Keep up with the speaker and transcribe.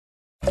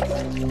Volume.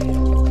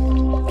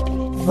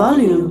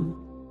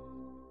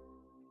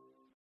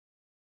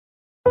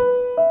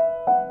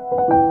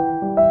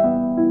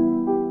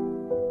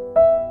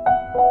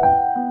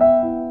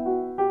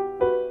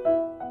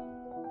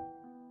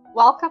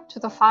 Welcome to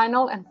the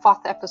final and fourth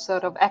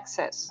episode of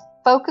Access,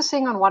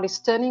 focusing on what is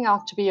turning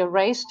out to be a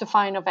race to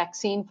find a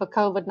vaccine for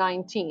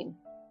COVID-19,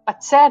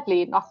 but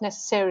sadly not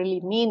necessarily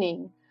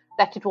meaning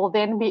that it will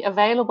then be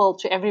available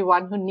to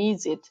everyone who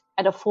needs it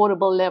at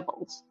affordable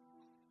levels.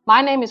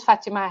 My name is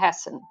Fatima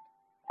Hassan.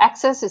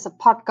 Access is a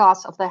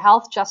podcast of the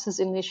Health Justice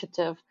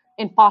Initiative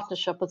in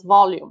partnership with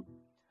Volume.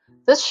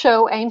 This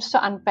show aims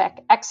to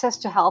unpack access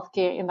to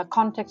healthcare in the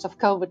context of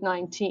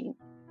COVID-19,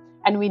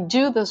 and we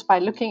do this by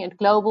looking at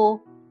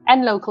global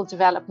and local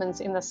developments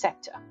in the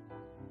sector.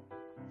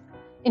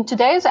 In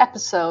today's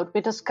episode,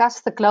 we discuss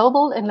the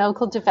global and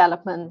local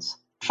developments,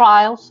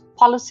 trials,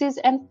 policies,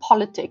 and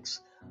politics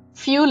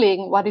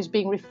fueling what is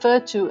being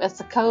referred to as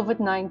the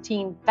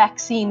COVID-19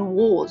 vaccine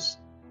wars,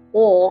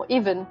 or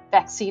even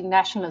vaccine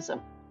nationalism.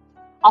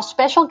 Our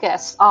special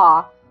guests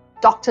are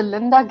Dr.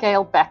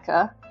 Linda-Gail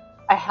Bekker,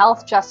 a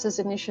Health Justice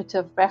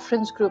Initiative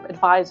Reference Group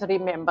Advisory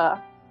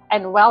member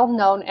and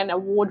well-known and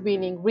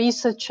award-winning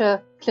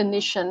researcher,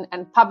 clinician,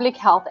 and public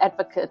health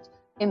advocate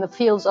in the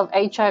fields of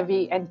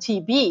HIV and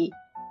TB,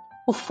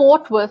 who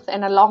fought with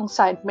and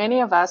alongside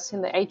many of us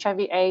in the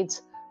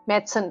HIV/AIDS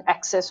medicine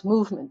access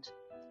movement.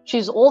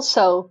 She's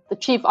also the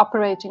Chief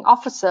Operating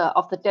Officer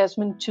of the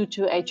Desmond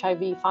Tutu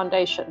HIV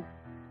Foundation.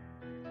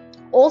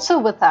 Also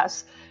with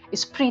us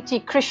is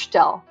Priti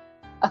Krishtel,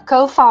 a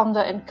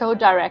co-founder and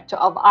co-director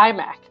of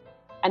I-MAK,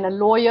 and a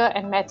lawyer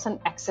and medicine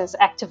access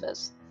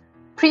activist.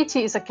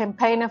 Priti is a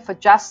campaigner for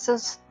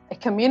justice, a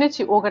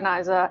community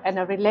organizer, and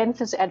a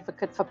relentless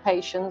advocate for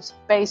patients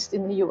based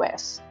in the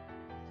US.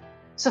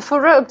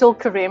 Safura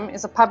Abdool-Karim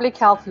is a public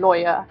health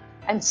lawyer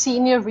and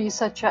senior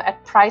researcher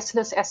at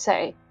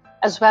Priceless-SA,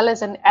 as well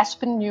as an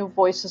Aspen New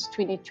Voices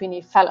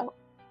 2020 fellow.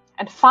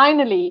 And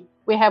finally,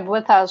 we have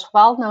with us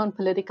well-known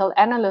political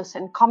analyst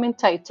and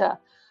commentator,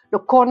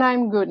 Lukhona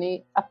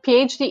Mnguni, a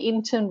PhD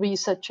intern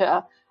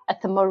researcher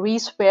at the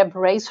Maurice Webb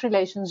Race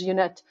Relations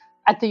Unit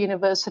at the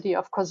University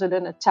of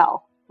KwaZula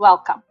Natal.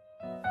 Welcome.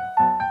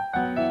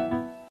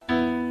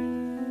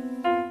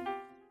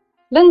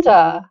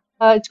 Linda,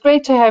 it's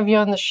great to have you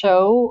on the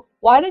show.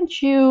 Why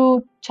don't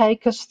you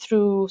take us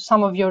through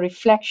some of your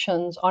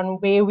reflections on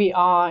where we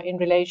are in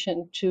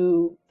relation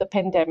to the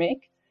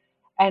pandemic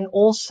and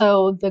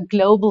also the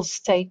global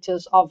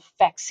status of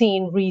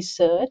vaccine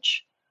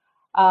research,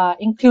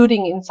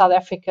 including in South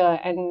Africa,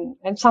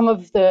 and some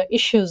of the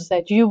issues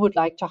that you would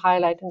like to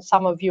highlight and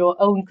some of your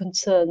own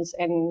concerns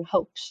and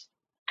hopes?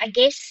 I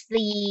guess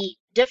the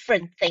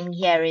different thing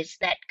here is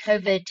that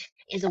COVID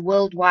is a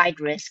worldwide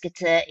risk.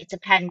 It's a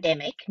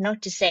pandemic.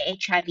 Not to say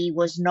HIV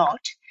was not,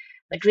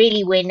 but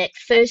really when it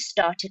first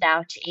started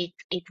out,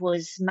 it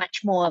was much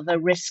more of a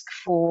risk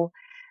for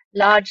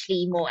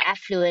largely more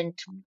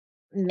affluent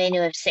men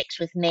who have sex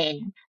with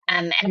men,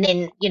 and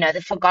then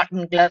the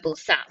forgotten global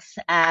south,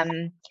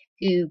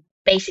 who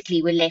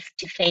basically were left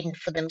to fend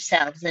for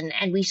themselves.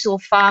 And we saw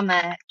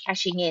pharma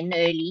cashing in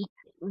early,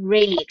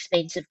 really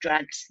expensive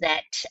drugs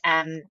that,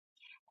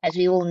 as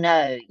we all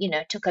know,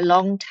 took a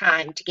long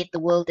time to get the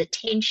world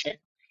attention.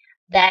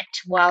 That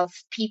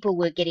whilst people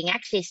were getting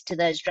access to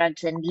those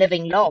drugs and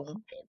living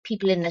long,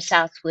 people in the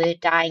South were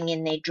dying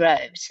in their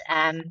droves.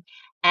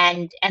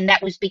 And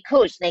that was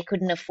because they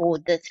couldn't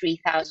afford the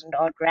 3,000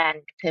 odd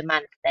rand per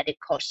month that it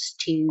costs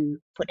to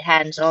put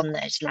hands on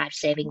those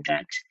life-saving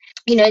drugs.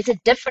 It's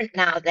different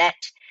now that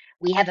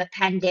we have a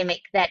pandemic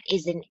that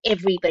is in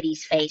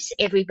everybody's face,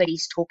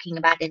 everybody's talking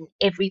about it, and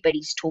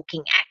everybody's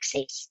talking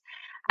access.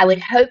 I would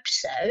hope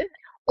so.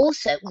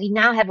 Also, we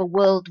now have a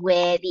world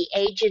where the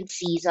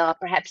agencies are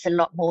perhaps a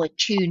lot more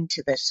attuned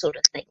to this sort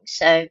of thing.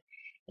 So,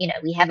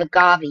 we have a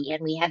Gavi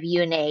and we have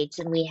UNAIDS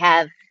and we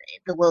have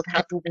the World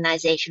Health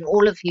Organization,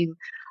 all of whom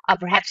are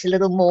perhaps a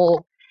little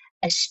more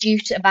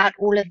astute about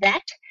all of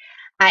that.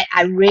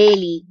 I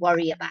really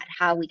worry about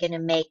how we're going to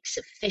make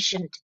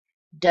sufficient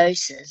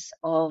doses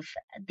of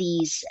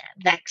these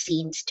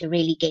vaccines to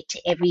really get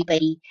to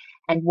everybody,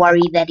 and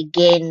worry that,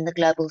 again, the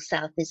Global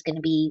South is going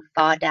to be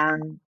far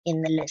down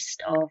in the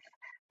list of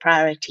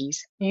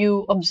priorities.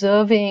 You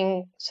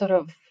observing sort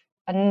of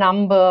a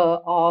number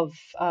of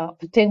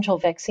potential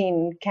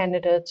vaccine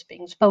candidates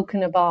being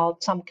spoken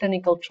about, some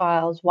clinical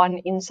trials, one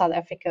in South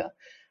Africa.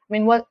 I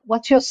mean,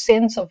 what's your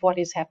sense of what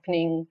is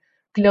happening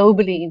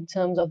globally in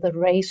terms of the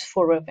race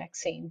for a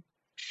vaccine?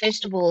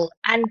 First of all,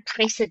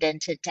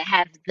 unprecedented to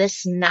have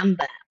this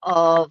number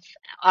of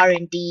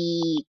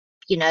R&D,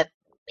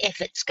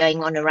 efforts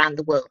going on around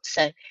the world.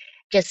 So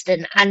just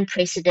an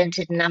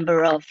unprecedented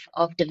number of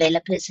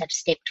developers have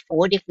stepped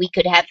forward. If we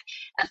could have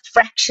a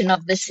fraction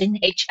of this in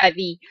HIV,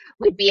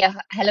 we'd be a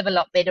hell of a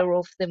lot better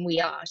off than we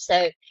are.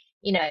 So,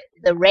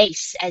 the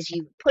race, as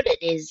you put it,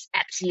 is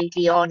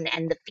absolutely on,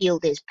 and the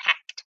field is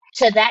packed.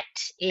 So that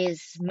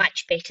is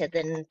much better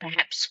than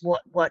perhaps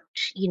what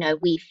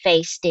we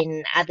faced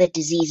in other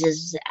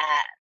diseases,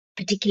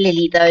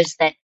 particularly those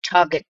that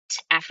target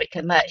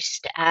Africa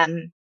most.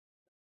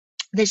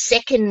 The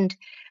second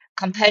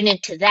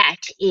component to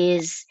that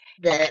is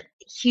the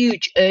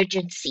huge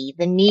urgency,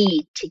 the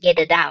need to get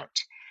it out.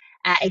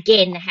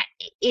 Again,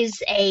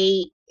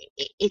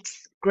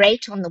 it's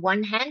great on the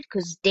one hand,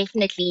 because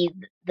definitely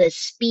the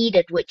speed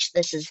at which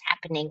this is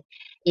happening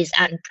is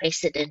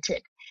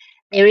unprecedented.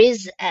 There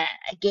is,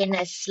 again,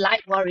 a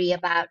slight worry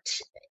about,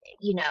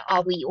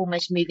 are we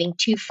almost moving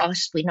too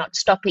fast? We're not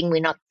stopping,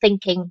 we're not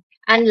thinking.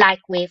 Unlike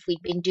where if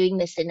we'd been doing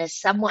this in a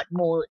somewhat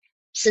more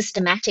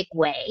systematic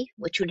way,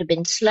 which would have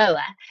been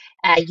slower,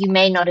 you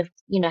may not have,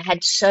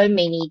 had so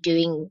many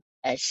doing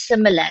a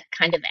similar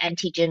kind of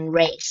antigen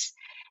race.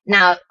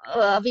 Now,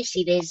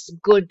 obviously, there's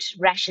good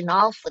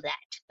rationale for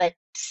that, but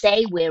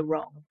say we're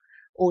wrong,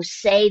 or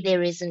say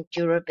there isn't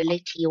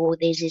durability, or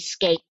there's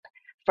escape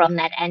from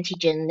that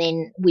antigen,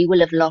 then we will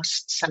have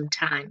lost some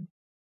time.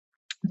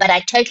 But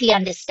I totally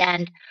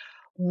understand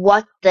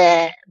what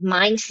the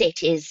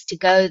mindset is to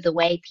go the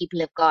way people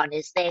have gone.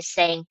 Is they're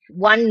saying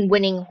one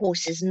winning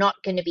horse is not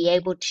going to be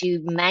able to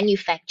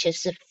manufacture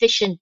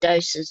sufficient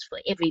doses for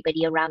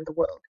everybody around the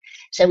world.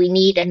 So we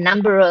need a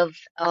number of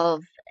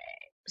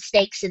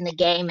stakes in the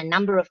game, a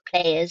number of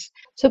players.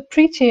 So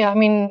Priti, I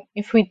mean,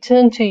 if we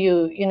turn to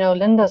you,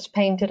 Linda's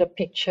painted a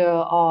picture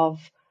of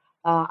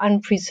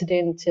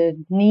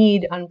unprecedented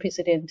need,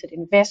 unprecedented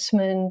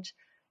investment,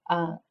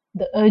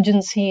 the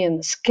urgency and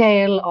the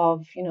scale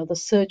of, the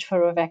search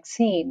for a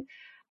vaccine.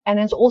 And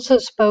has also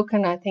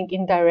spoken, I think,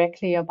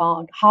 indirectly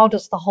about how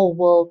does the whole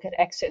world get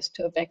access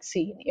to a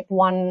vaccine if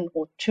one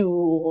or two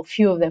or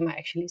few of them are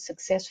actually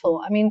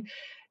successful. I mean,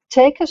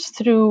 take us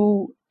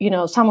through,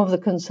 some of the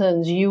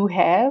concerns you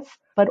have,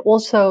 but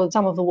also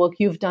some of the work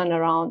you've done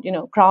around,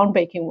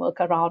 groundbreaking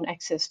work around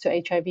access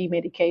to HIV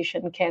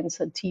medication,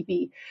 cancer,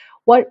 TB.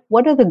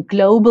 What are the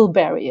global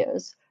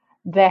barriers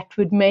that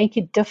would make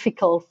it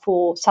difficult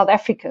for South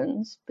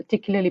Africans,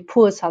 particularly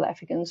poor South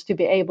Africans, to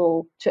be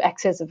able to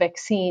access a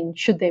vaccine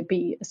should there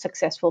be a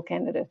successful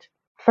candidate?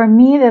 For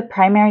me, the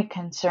primary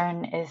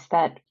concern is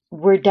that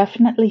we're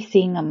definitely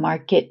seeing a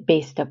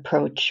market-based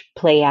approach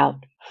play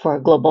out for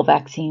global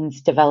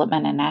vaccines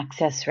development and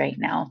access right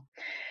now.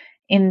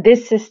 In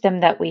this system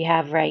that we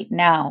have right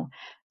now,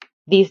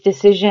 these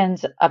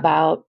decisions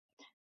about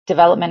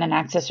development and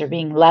access are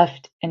being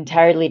left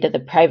entirely to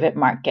the private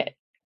market.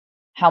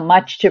 How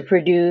much to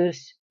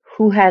produce,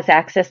 who has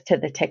access to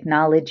the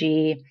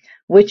technology,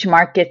 which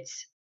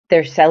markets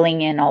they're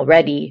selling in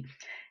already.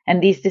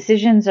 And these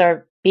decisions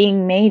are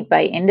being made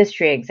by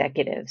industry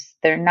executives.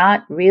 They're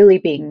not really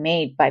being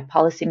made by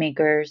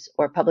policymakers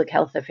or public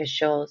health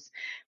officials.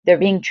 They're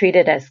being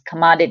treated as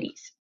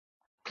commodities.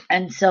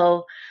 And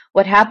so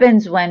what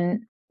happens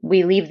when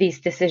we leave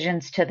these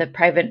decisions to the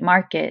private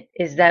market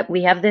is that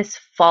we have this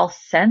false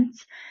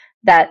sense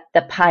that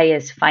the pie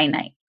is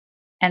finite.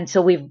 And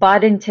so we've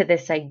bought into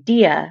this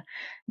idea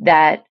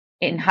that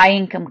in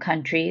high-income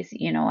countries,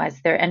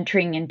 as they're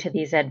entering into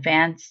these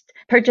advanced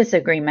purchase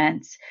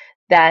agreements,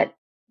 that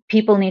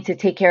people need to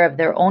take care of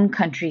their own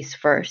countries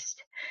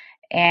first.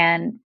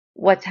 And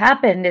what's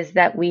happened is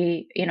that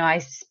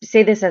I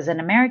say this as an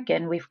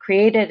American, we've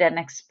created and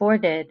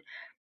exported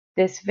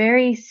this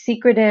very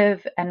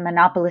secretive and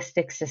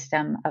monopolistic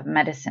system of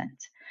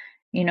medicines.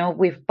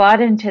 We've bought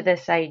into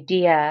this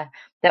idea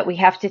that we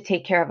have to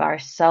take care of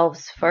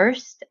ourselves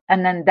first,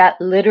 and then that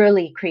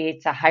literally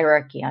creates a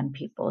hierarchy on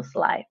people's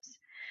lives.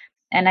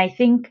 And I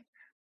think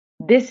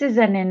this is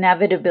an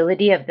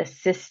inevitability of the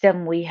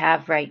system we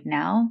have right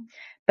now.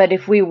 But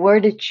if we were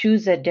to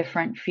choose a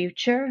different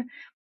future,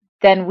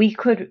 then we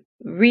could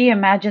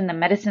reimagine the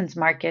medicines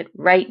market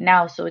right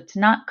now so it's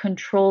not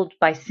controlled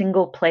by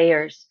single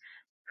players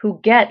who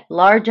get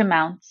large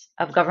amounts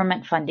of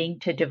government funding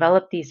to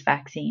develop these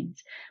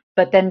vaccines,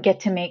 but then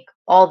get to make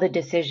all the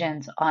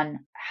decisions on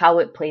how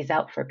it plays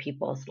out for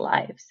people's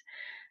lives.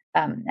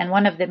 And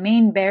one of the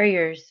main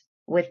barriers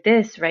with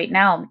this right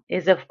now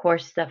is, of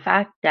course, the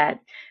fact that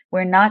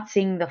we're not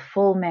seeing the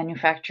full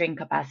manufacturing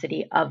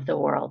capacity of the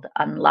world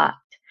unlocked.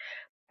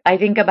 I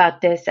think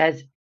about this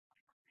as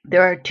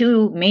there are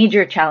two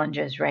major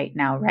challenges right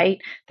now, right?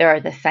 There are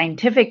the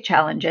scientific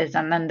challenges,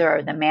 and then there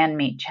are the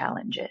man-made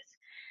challenges.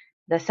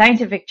 The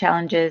scientific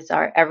challenges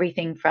are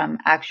everything from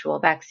actual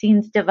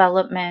vaccines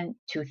development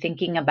to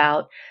thinking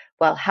about,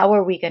 well, how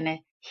are we going to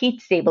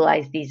heat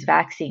stabilize these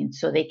vaccines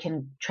so they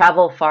can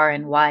travel far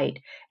and wide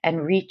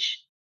and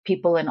reach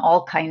people in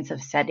all kinds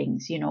of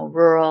settings,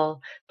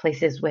 rural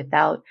places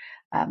without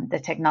the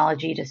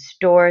technology to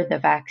store the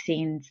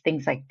vaccines,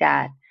 things like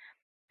that.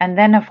 And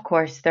then, of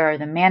course, there are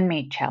the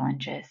man-made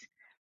challenges.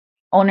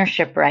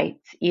 Ownership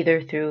rights,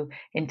 either through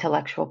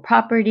intellectual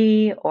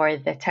property or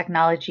the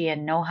technology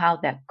and know-how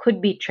that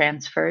could be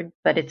transferred,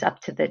 but it's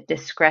up to the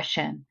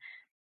discretion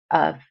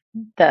of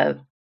the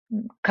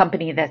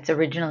company that's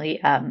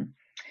originally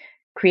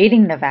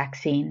creating the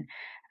vaccine.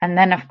 And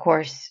then, of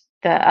course,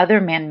 the other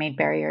man-made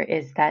barrier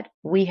is that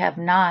we have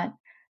not,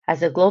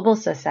 as a global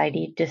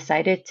society,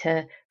 decided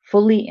to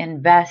fully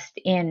invest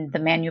in the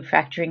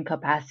manufacturing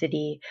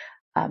capacity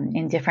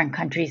in different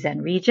countries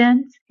and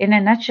regions. In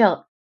a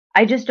nutshell,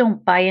 I just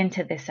don't buy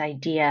into this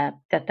idea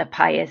that the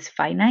pie is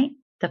finite.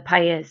 The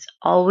pie is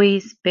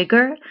always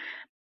bigger,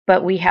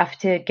 but we have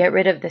to get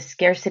rid of the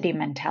scarcity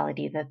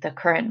mentality that the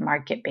current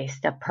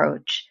market-based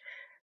approach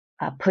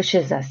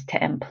pushes us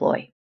to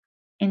employ.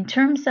 In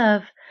terms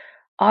of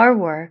our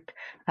work,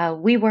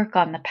 we work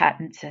on the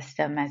patent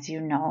system, as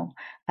you know.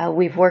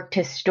 We've worked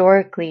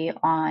historically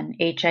on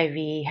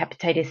HIV,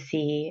 hepatitis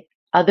C,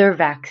 other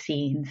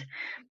vaccines.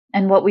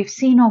 And what we've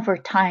seen over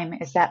time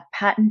is that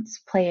patents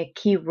play a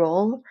key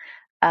role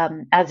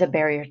as a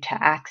barrier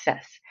to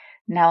access.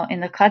 Now, in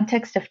the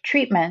context of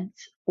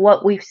treatments,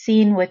 what we've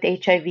seen with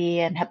HIV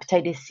and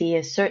hepatitis C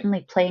is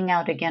certainly playing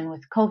out again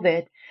with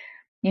COVID.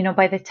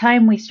 By the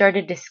time we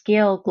started to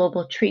scale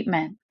global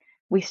treatment,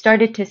 we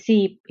started to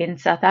see in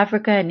South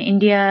Africa and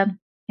India,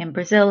 in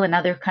Brazil and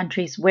other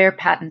countries where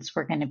patents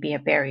were going to be a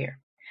barrier.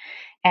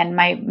 And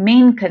my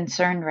main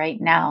concern right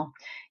now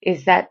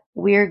is that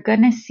we're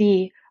going to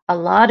see a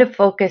lot of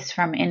focus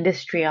from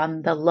industry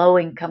on the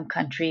low-income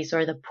countries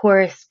or the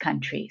poorest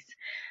countries.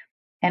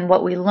 And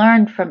what we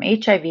learned from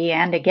HIV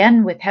and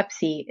again with Hep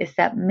C is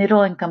that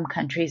middle-income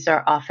countries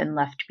are often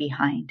left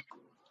behind.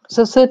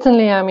 So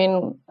certainly,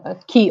 a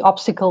key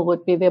obstacle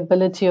would be the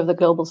ability of the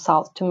Global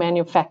South to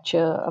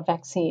manufacture a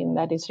vaccine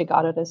that is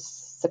regarded as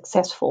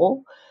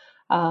successful,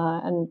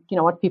 and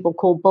what people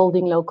call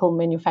building local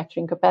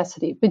manufacturing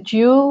capacity. But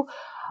you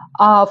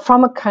are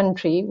from a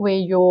country where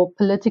your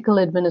political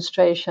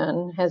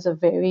administration has a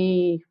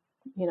very,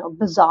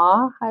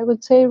 bizarre, I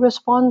would say,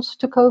 response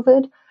to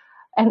COVID,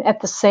 and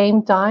at the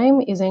same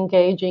time is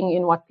engaging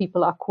in what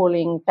people are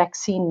calling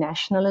vaccine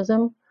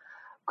nationalism.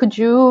 Could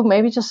you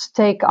maybe just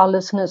take our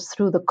listeners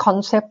through the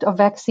concept of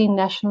vaccine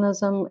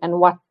nationalism and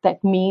what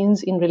that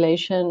means in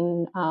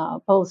relation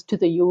both to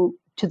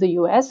the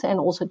US and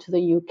also to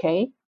the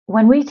UK?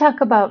 When we talk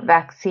about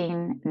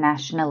vaccine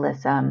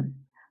nationalism,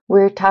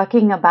 we're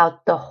talking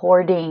about the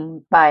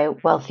hoarding by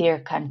wealthier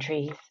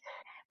countries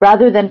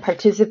rather than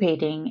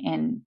participating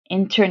in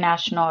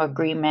international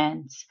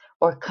agreements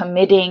or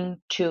committing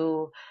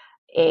to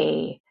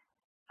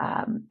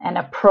an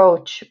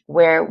approach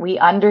where we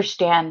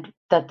understand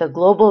that the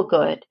global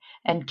good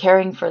and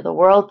caring for the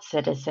world's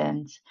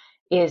citizens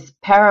is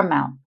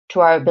paramount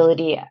to our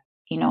ability,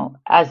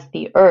 as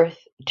the Earth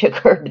to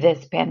curb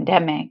this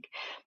pandemic.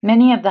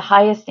 Many of the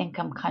highest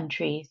income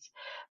countries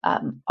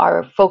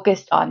are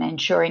focused on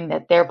ensuring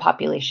that their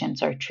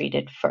populations are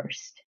treated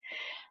first.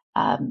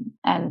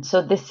 And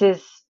so this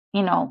is,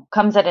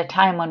 comes at a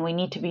time when we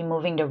need to be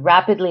moving to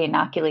rapidly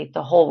inoculate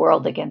the whole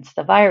world against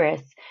the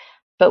virus.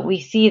 But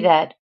we see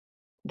that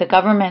the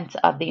governments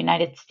of the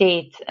United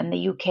States and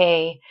the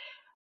UK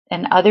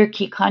and other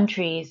key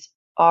countries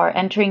are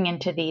entering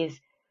into these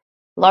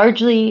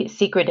largely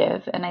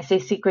secretive, and I say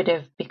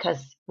secretive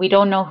because we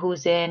don't know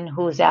who's in,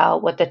 who's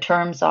out, what the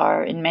terms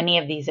are in many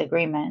of these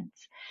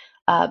agreements,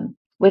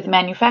 with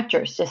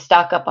manufacturers to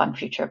stock up on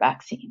future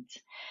vaccines.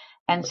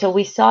 And so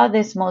we saw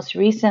this most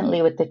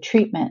recently with the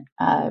treatment,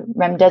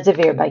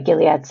 remdesivir by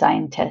Gilead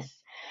scientists.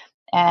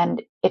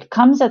 And it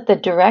comes at the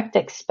direct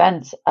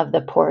expense of the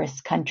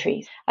poorest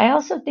countries. I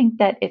also think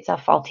that it's a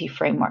faulty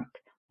framework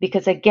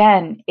because,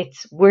 again,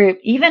 we're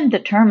even the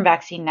term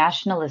vaccine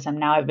nationalism.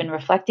 Now, I've been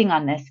reflecting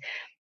on this.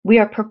 We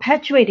are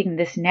perpetuating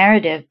this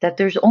narrative that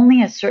there's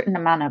only a certain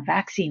amount of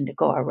vaccine to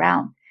go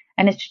around.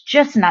 And it's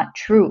just not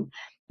true.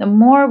 The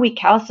more we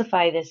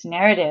calcify this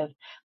narrative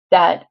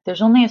that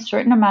there's only a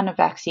certain amount of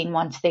vaccine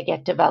once they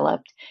get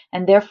developed,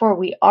 and therefore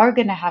we are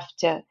going to have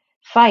to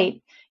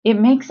fight, it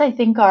makes, I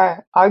think,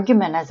 our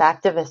argument as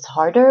activists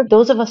harder.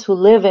 Those of us who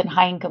live in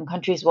high-income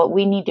countries, what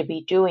we need to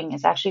be doing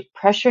is actually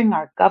pressuring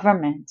our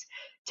governments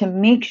to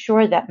make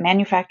sure that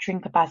manufacturing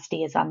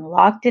capacity is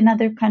unlocked in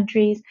other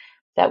countries,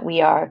 that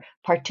we are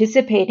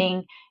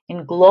participating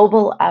in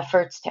global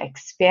efforts to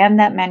expand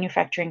that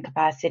manufacturing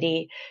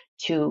capacity,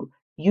 to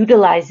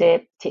utilize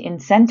it, to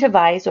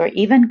incentivize or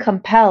even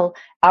compel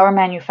our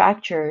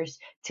manufacturers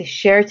to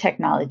share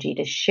technology,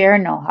 to share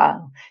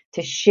know-how,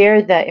 to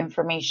share the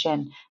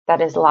information that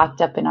is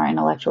locked up in our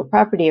intellectual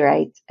property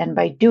rights. And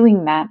by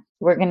doing that,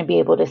 we're going to be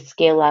able to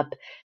scale up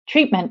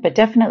treatment, but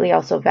definitely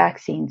also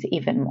vaccines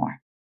even more.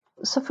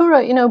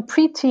 Safura,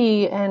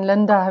 Priti and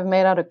Linda have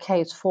made out a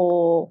case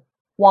for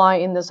why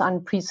in this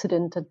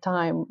unprecedented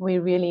time we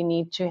really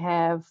need to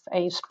have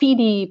a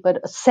speedy but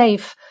a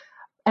safe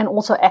and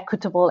also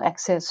equitable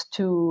access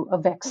to a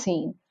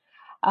vaccine.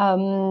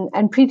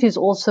 And Priti's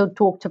also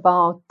talked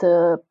about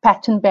the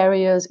patent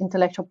barriers,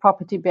 intellectual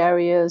property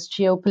barriers,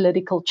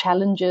 geopolitical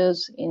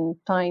challenges in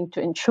trying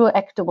to ensure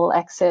equitable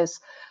access.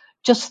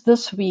 Just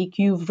this week,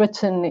 you've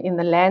written in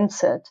The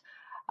Lancet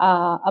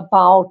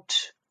about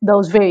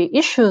those very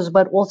issues,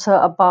 but also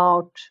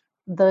about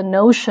the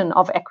notion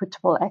of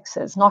equitable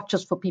access, not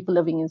just for people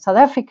living in South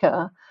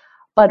Africa,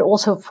 but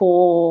also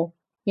for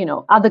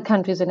other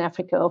countries in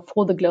Africa,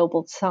 for the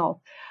Global South.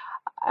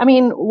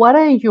 What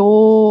are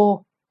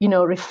your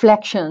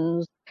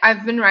reflections?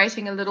 I've been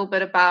writing a little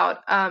bit about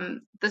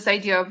this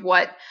idea of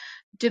what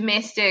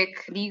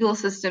domestic legal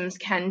systems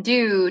can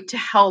do to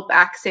help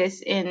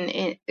access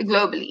in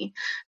globally,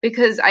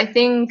 because I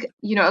think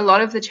a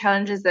lot of the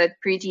challenges that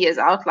Priti has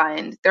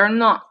outlined, they're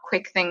not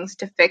quick things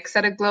to fix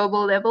at a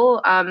global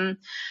level. And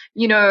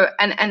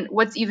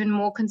what's even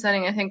more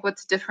concerning, I think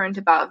what's different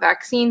about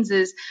vaccines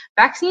is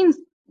vaccines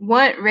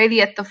weren't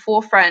really at the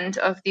forefront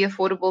of the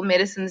affordable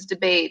medicines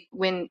debate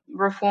when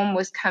reform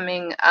was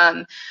coming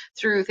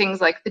through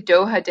things like the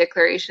Doha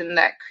Declaration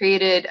that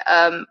created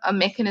a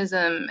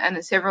mechanism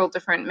and several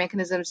different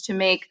mechanisms to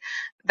make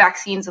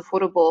vaccines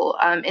affordable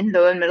in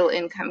low and middle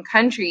income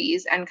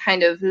countries and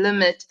kind of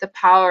limit the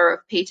power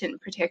of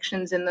patent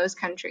protections in those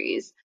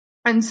countries.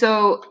 And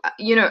so,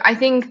 I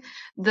think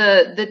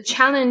the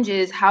challenge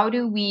is how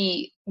do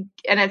we,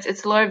 and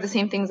it's a lot of the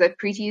same things that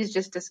Priti has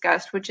just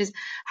discussed, which is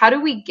how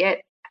do we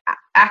get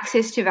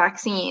access to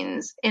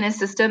vaccines in a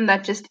system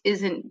that just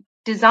isn't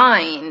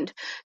designed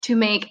to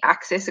make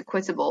access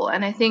equitable.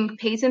 And I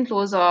think patent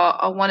laws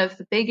are one of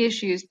the big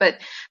issues,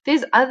 but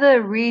there's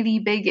other really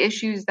big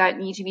issues that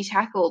need to be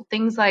tackled.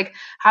 Things like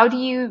how do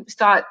you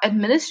start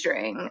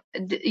administering,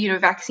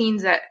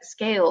 vaccines at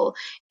scale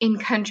in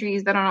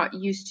countries that are not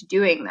used to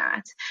doing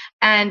that?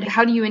 And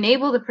how do you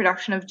enable the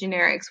production of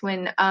generics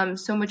when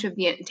so much of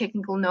the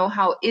technical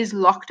know-how is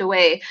locked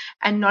away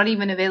and not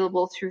even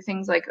available through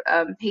things like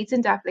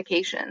patent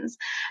applications?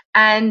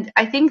 And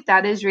I think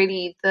that is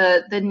really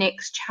the next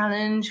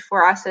challenge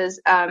for us as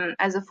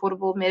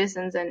affordable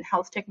medicines and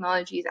health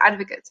technologies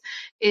advocates,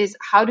 is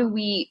how do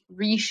we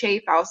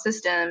reshape our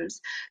systems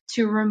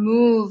to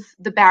remove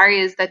the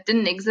barriers that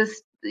didn't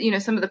exist,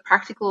 some of the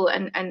practical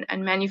and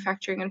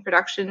manufacturing and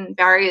production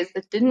barriers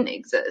that didn't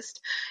exist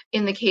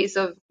in the case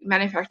of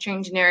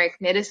manufacturing generic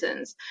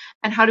medicines,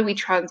 and how do we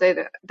translate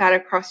that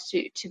across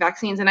to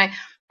vaccines? And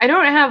I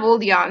don't have all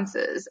the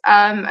answers.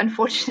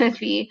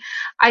 Unfortunately,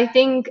 I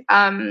think,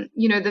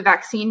 the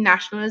vaccine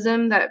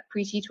nationalism that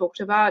Priti talked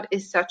about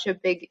is such a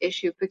big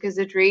issue because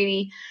it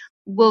really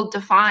will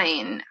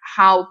define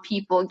how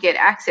people get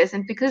access.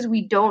 And because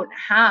we don't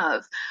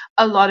have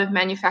a lot of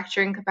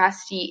manufacturing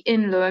capacity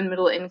in low and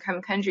middle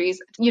income countries,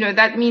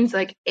 that means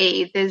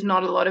there's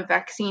not a lot of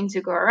vaccine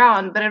to go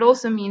around, but it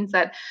also means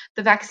that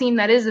the vaccine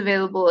that is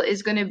available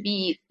is going to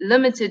be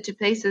limited to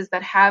places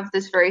that have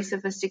this very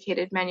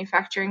sophisticated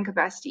manufacturing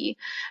capacity.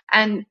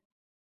 And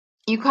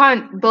you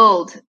can't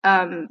build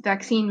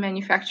vaccine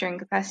manufacturing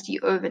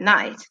capacity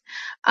overnight.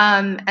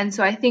 And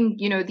so I think,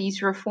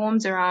 these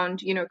reforms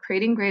around,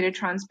 creating greater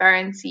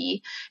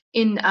transparency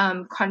in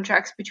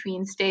contracts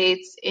between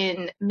states,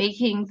 in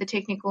making the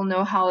technical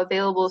know-how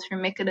available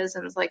through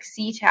mechanisms like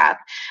CTAP,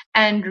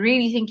 and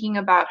really thinking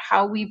about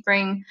how we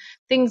bring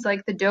things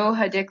like the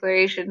Doha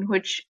Declaration,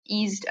 which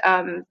eased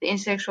the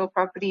intellectual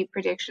property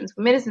protections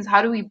for medicines,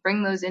 how do we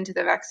bring those into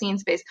the vaccine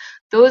space?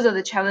 Those are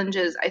the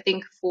challenges, I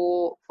think,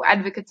 for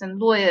advocates and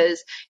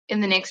lawyers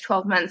in the next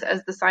 12 months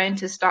as the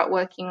scientists start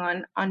working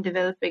on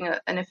developing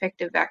an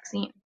effective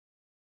vaccine.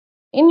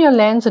 In your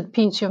Lancet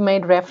piece, you've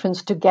made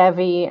reference to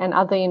Gavi and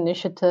other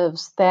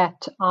initiatives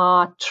that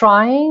are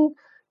trying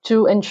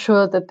to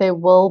ensure that there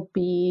will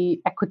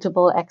be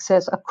equitable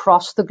access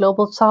across the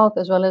global south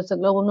as well as the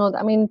global north.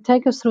 I mean,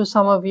 take us through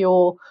some of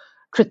your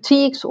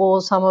critiques or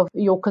some of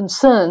your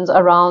concerns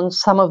around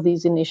some of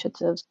these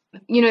initiatives.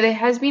 There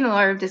has been a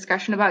lot of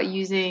discussion about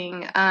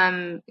using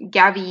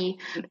Gavi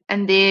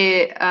and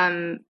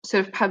their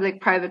sort of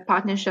public-private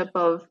partnership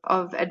of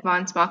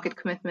advanced market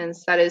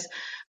commitments. That is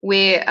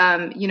where,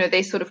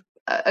 they sort of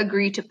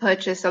agree to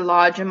purchase a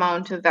large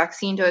amount of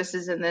vaccine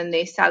doses and then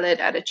they sell it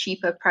at a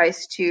cheaper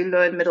price to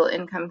low and middle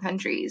income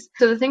countries.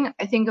 So the thing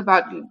I think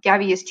about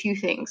Gavi is two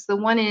things. The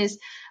one is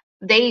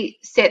they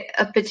set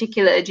a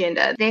particular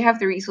agenda. They have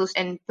the resource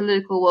and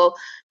political will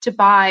to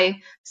buy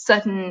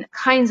certain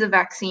kinds of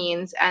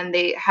vaccines, and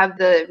they have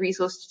the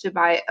resource to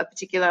buy a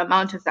particular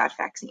amount of that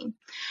vaccine.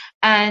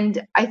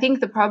 And I think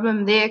the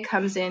problem there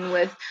comes in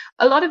with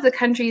a lot of the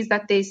countries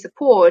that they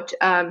support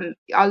are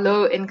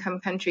low-income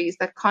countries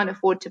that can't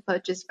afford to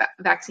purchase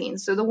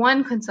vaccines. So the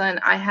one concern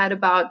I had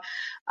about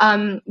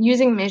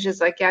using measures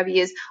like Gavi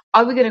is,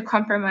 are we going to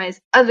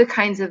compromise other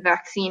kinds of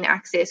vaccine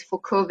access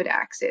for COVID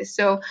access?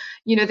 So,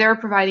 they're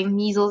providing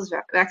measles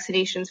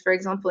vaccinations, for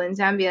example, in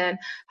Zambia, and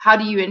how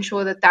do you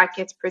ensure that that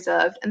gets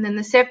preserved? And then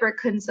the separate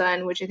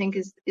concern, which I think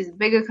is a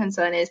bigger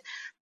concern, is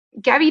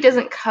Gavi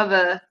doesn't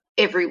cover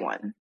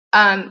everyone.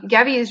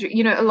 Gavi is,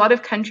 a lot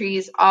of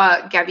countries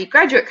are Gavi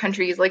graduate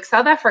countries like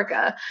South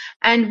Africa,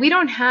 and we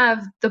don't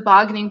have the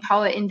bargaining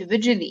power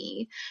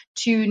individually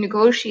to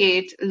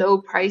negotiate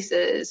low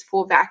prices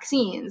for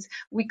vaccines.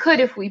 We could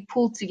if we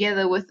pulled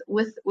together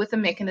with a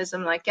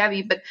mechanism like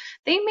Gavi, but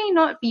they may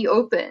not be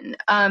open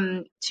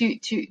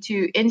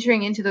to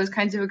entering into those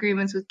kinds of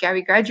agreements with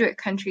Gavi graduate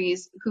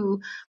countries who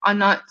are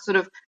not sort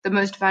of the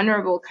most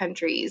vulnerable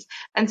countries.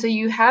 And so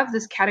you have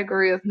this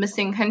category of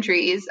missing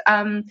countries,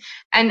 and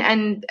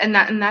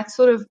that's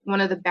sort of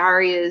one of the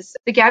barriers.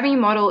 The Gavi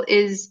model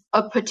is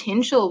a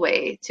potential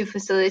way to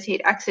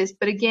facilitate access,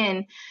 but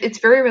again, it's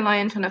very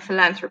reliant on a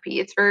philanthropy.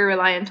 It's very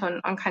reliant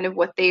on kind of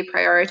what they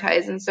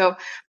prioritize. And so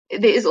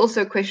there is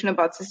also a question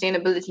about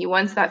sustainability.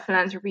 Once that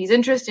philanthropy's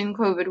interest in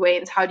COVID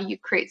wanes, how do you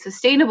create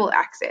sustainable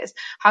access?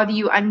 How do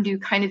you undo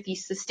kind of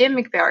these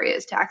systemic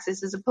barriers to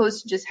access, as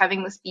opposed to just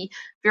having this be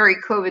very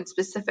COVID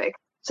specific?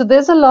 So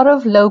there's a lot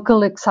of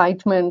local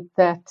excitement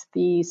that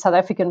the South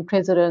African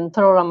President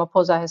Cyril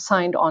Ramaphosa has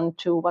signed on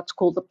to what's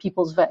called the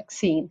People's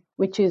Vaccine,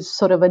 which is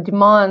sort of a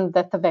demand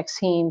that the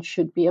vaccine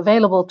should be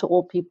available to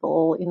all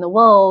people in the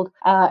world.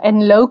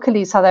 And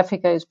locally, South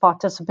Africa is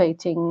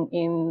participating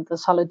in the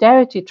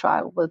Solidarity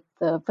trial with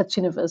the Wits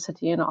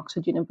University and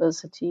Oxford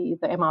University,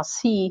 the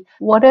MRC.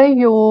 What are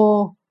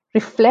your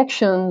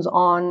reflections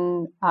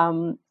on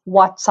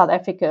what South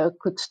Africa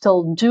could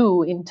still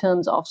do in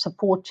terms of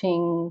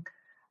supporting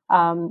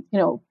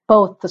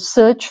both the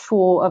search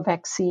for a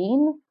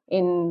vaccine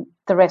in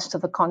the rest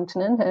of the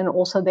continent and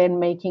also then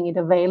making it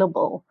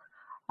available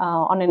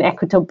on an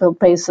equitable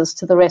basis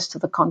to the rest of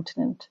the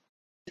continent?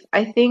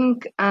 I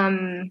think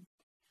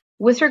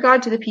with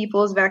regard to the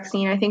people's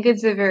vaccine, I think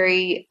it's a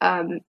very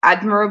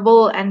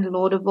admirable and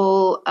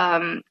laudable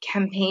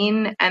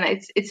campaign, and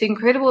it's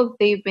incredible that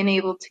they've been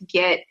able to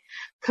get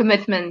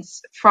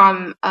commitments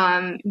from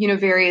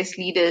various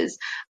leaders.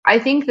 I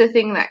think the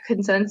thing that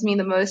concerns me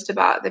the most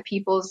about the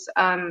people's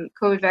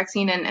COVID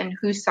vaccine and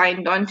who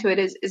signed on to it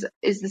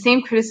is the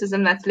same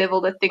criticism that's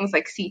leveled at things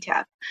like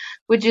CTAP,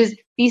 which is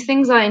these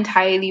things are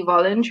entirely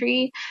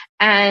voluntary,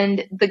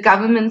 and the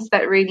governments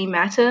that really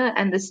matter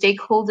and the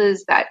stakeholders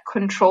that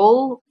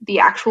control the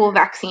actual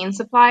vaccine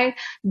supply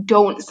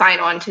don't sign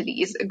on to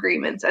these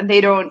agreements, and they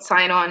don't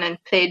sign on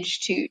and pledge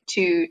to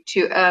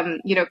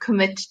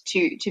commit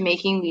to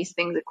making these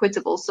things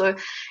equitable. So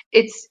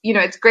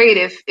it's great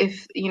if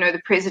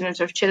the president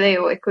of Chile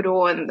or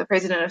Ecuador and the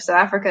president of South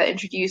Africa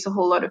introduce a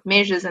whole lot of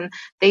measures and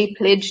they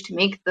pledge to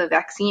make the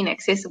vaccine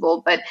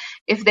accessible, but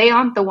if they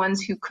aren't the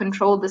ones who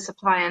control the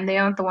supply and they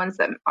aren't the ones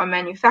that are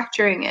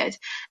manufacturing it,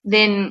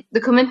 then the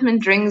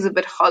commitment rings a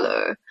bit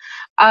hollow.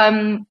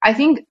 I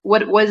think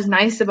what was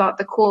nice about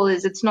the call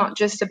is it's not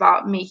just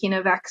about making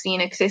a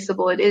vaccine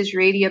accessible. It is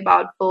really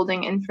about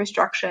building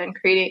infrastructure and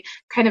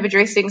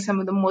addressing some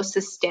of the more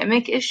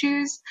systemic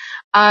issues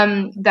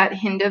that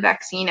hinder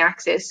vaccine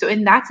access. So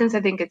in that sense,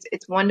 I think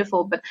it's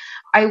wonderful, but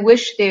I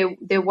wish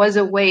there was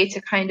a way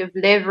to kind of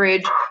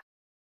leverage,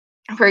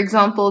 for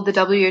example, the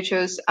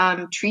WHO's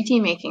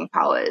treaty-making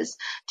powers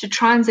to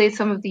translate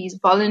some of these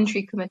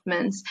voluntary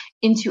commitments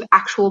into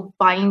actual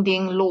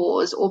binding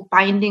laws or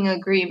binding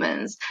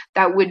agreements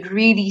that would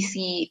really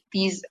see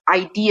these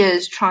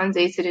ideas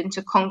translated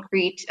into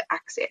concrete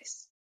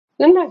access.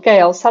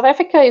 Linda-Gail, South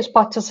Africa is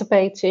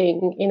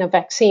participating in a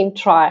vaccine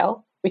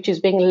trial, which is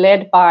being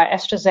led by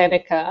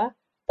AstraZeneca,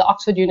 the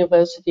Oxford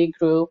University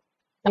Group,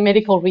 the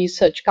Medical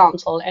Research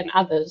Council, and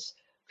others.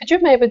 Could you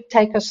maybe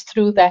take us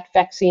through that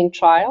vaccine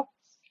trial?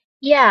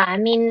 Yeah, I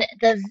mean,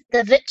 the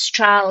WITS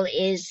trial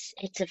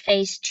it's a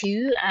phase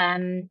 2,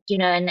 and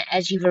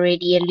as you've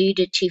already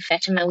alluded to,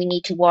 Fatima, we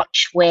need to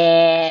watch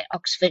where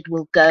Oxford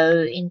will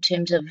go in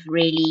terms of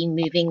really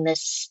moving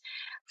this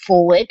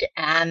forward.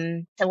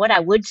 So what I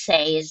would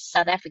say is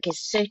South Africa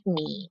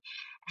certainly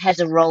has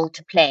a role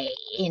to play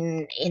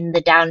in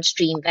the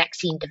downstream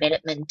vaccine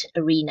development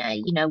arena.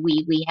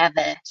 We have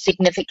a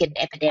significant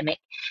epidemic.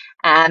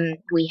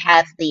 We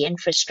have the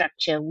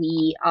infrastructure.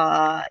 We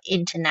are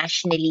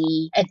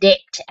internationally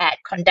adept at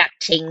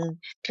conducting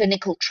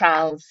clinical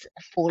trials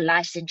for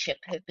licensure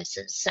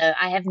purposes. So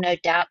I have no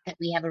doubt that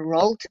we have a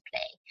role to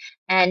play.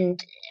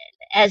 And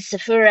as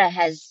Safura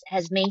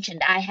has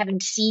mentioned, I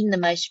haven't seen the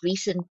most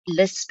recent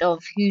list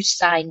of who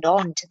signed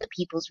on to the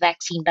people's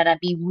vaccine, but I'd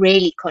be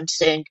really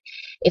concerned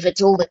if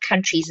it's all the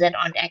countries that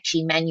aren't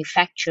actually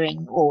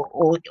manufacturing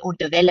or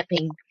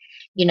developing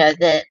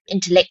the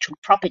intellectual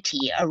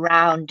property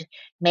around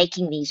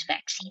making these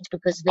vaccines,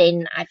 because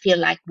then I feel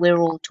like we're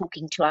all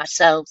talking to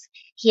ourselves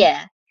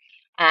here,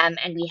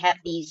 and we have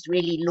these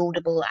really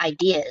laudable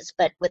ideas,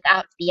 but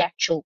without the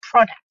actual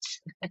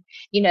products,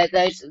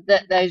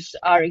 those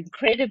are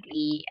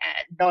incredibly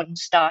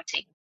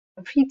non-starting.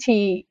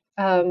 Priti,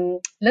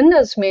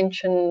 Linda's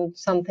mentioned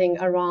something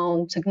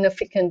around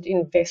significant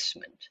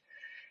investment.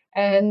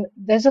 And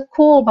there's a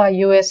call by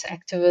US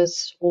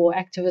activists or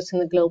activists in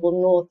the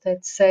global north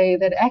that say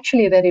that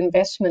actually that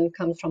investment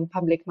comes from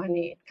public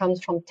money. It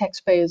comes from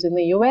taxpayers in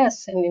the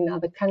US and in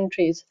other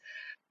countries.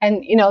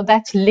 And,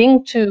 that's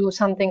linked to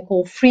something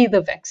called Free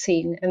the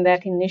Vaccine and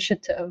that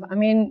initiative. I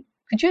mean,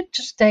 could you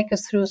just take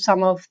us through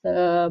some of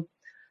the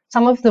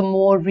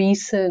more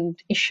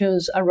recent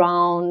issues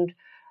around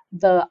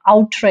the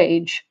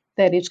outrage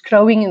that is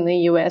growing in the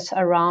US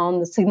around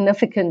the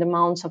significant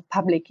amounts of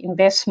public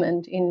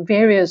investment in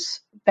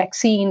various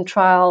vaccine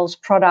trials,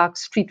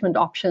 products, treatment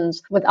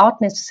options, without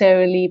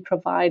necessarily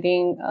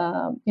providing,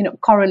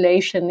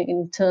 correlation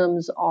in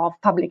terms of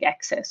public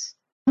access?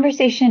 The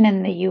conversation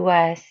in the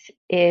US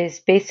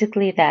is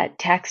basically that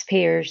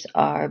taxpayers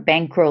are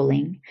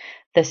bankrolling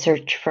the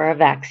search for a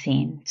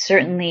vaccine.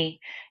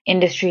 Certainly,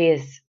 industry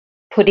is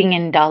putting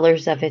in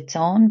dollars of its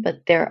own,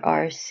 but there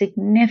are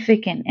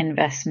significant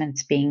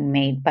investments being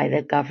made by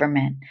the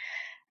government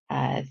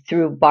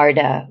through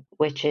BARDA,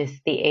 which is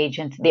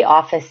the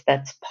office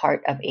that's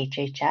part of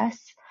HHS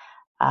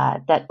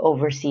that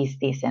oversees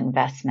these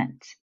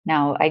investments.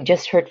 Now, I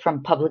just heard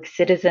from Public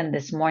Citizen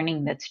this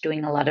morning that's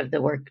doing a lot of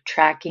the work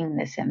tracking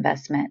this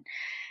investment.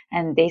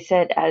 And they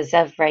said, as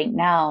of right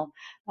now,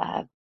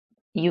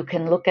 you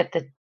can look at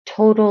the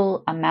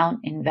total amount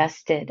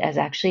invested as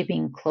actually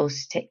being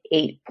close to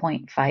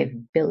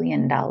 $8.5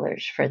 billion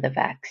for the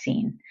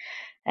vaccine.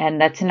 And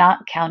that's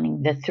not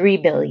counting the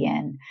 $3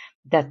 billion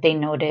that they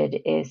noted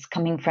is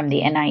coming from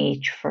the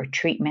NIH for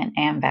treatment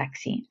and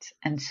vaccines.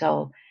 And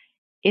so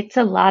it's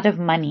a lot of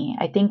money.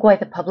 I think why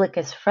the public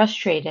is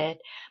frustrated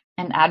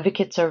and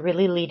advocates are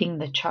really leading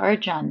the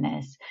charge on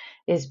this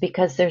is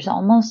because there's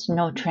almost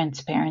no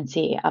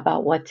transparency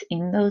about what's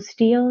in those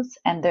deals,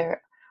 and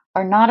there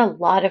are not a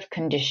lot of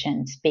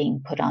conditions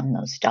being put on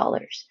those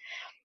dollars.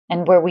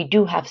 And where we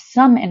do have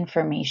some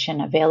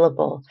information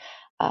available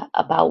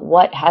about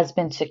what has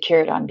been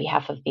secured on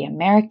behalf of the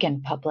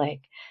American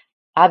public,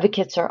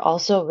 advocates are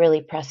also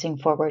really pressing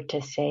forward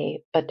to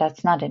say, but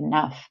that's not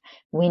enough.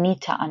 We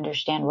need to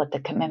understand what the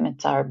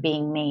commitments are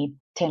being made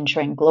to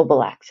ensuring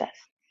global access.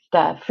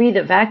 The Free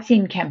the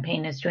Vaccine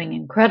campaign is doing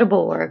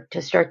incredible work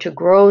to start to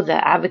grow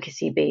the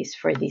advocacy base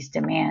for these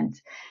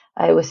demands.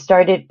 It was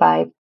started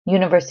by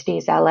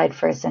Universities Allied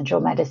for Essential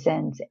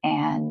Medicines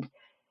and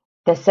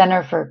the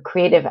Center for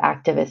Creative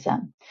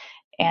Activism.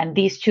 And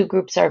these two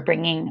groups are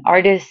bringing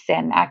artists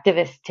and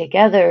activists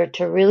together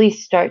to really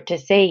start to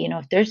say,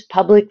 if there's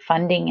public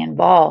funding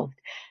involved,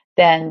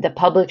 then the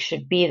public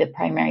should be the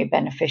primary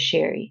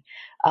beneficiary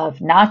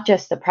of not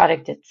just the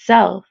product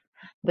itself,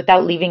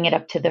 without leaving it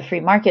up to the free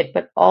market,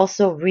 but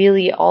also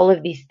really all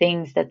of these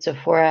things that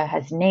Safura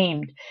has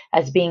named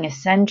as being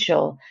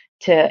essential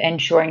to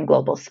ensuring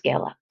global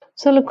scale up.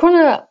 So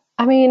Lukhona,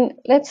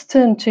 let's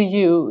turn to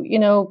you.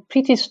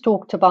 Priti's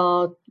talked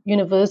about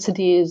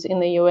universities in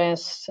the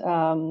US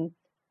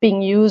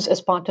being used as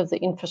part of the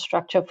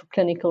infrastructure for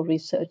clinical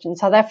research. In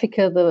South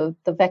Africa,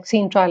 the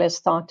vaccine trial has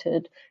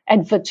started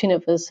at Wits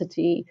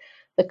University.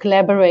 The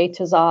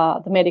collaborators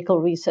are the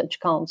Medical Research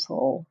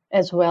Council,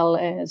 as well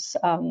as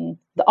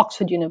the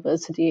Oxford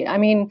University.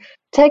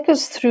 Take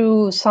us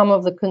through some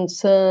of the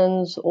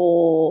concerns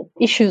or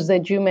issues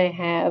that you may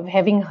have,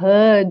 having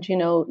heard,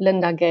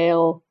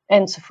 Linda-Gail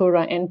and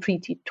Safura and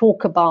Priti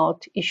talk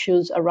about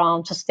issues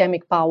around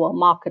systemic power,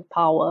 market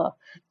power,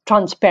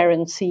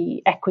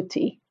 transparency,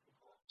 equity.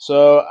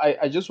 So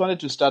I just wanted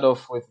to start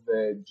off with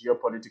the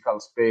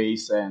geopolitical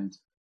space and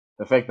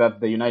the fact that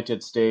the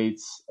United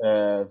States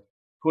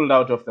pulled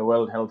out of the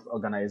World Health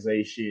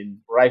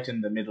Organization right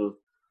in the middle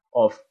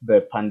of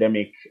the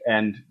pandemic.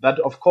 And that,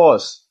 of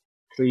course,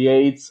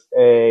 creates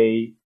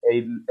a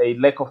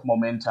lack of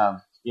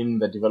momentum in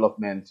the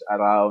development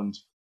around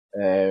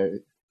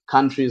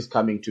countries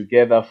coming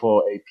together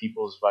for a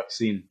people's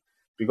vaccine.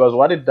 Because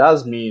what it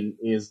does mean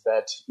is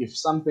that if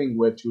something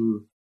were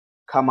to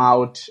come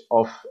out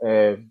of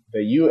the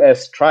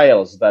US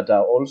trials that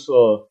are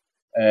also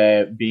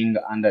being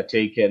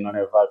undertaken on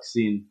a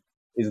vaccine,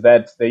 is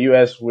that the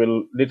US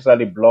will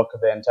literally block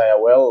the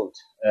entire world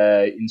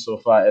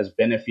insofar as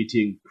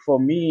benefiting. For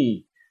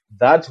me,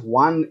 that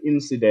one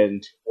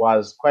incident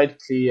was quite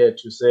clear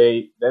to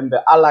say then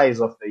the allies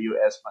of the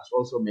US must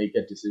also make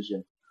a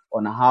decision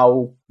on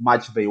how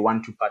much they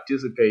want to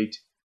participate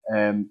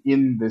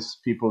in this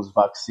people's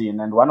vaccine.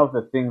 And one of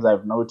the things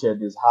I've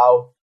noted is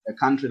how a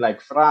country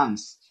like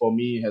France, for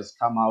me, has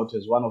come out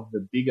as one of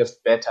the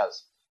biggest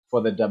betters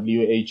for the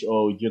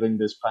WHO during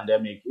this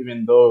pandemic,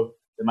 even though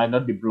they might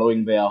not be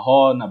blowing their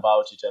horn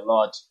about it a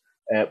lot,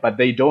 but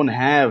they don't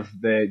have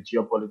the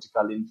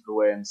geopolitical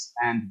influence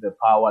and the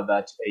power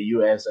that a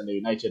US and the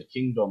United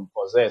Kingdom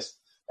possess.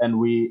 And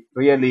we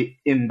really,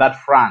 in that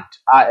front,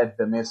 are at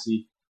the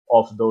mercy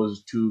of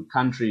those two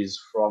countries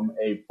from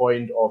a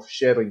point of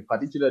sharing,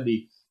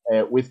 particularly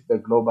with the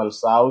global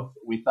south,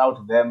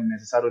 without them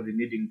necessarily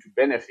needing to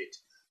benefit.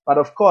 But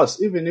of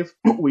course, even if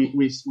we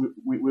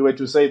were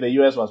to say the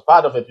US was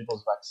part of a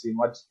people's vaccine,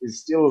 what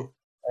is still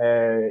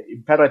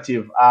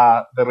imperative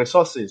are the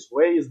resources.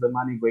 Where is the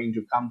money going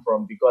to come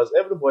from? Because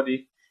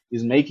everybody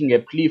is making a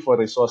plea for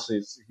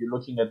resources. If you're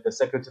looking at the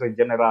Secretary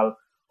General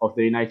of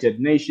the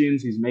United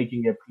Nations, he's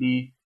making a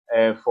plea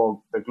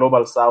for the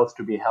global south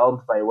to be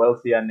helped by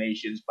wealthier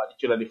nations,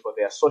 particularly for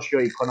their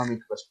socio-economic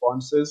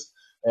responses.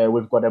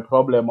 We've got a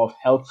problem of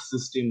health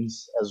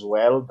systems as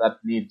well that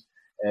need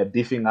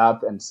beefing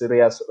up and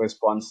serious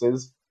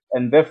responses.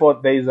 And therefore,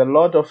 there is a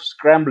lot of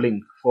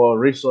scrambling for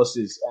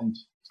resources, and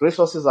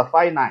resources are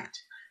finite.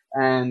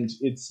 And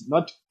it's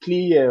not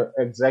clear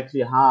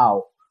exactly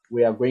how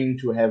we are going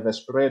to have a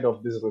spread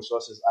of these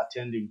resources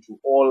attending to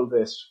all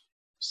these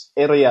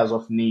areas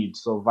of need.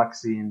 So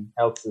vaccine,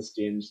 health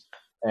systems,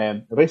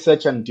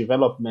 research and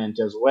development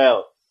as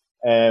well,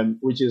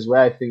 which is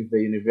where I think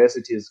the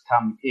universities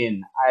come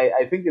in.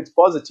 I think it's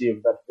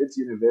positive that this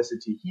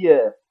university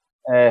here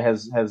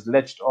has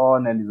latched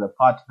on and is a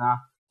partner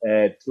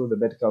through the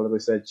Medical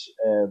Research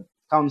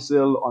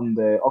Council on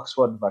the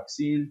Oxford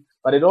vaccine.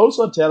 But it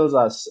also tells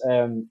us,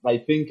 I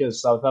think,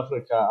 as South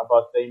Africa,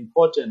 about the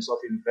importance of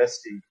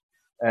investing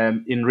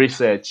in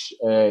research,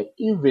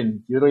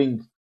 even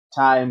during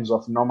times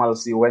of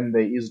normalcy when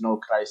there is no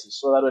crisis,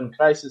 so that when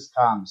crisis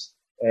comes,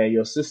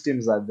 your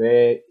systems are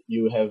there.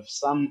 You have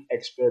some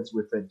experts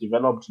with a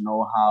developed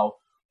know-how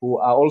who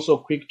are also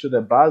quick to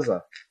the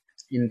buzzer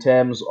in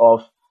terms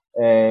of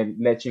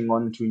latching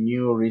on to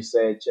new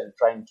research and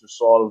trying to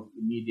solve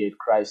immediate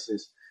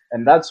crisis.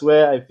 And that's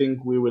where I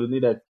think we will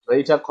need a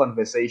greater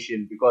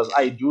conversation, because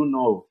I do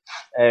know,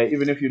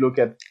 even if you look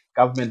at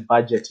government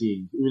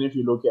budgeting, even if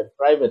you look at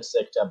private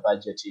sector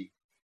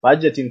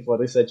budgeting for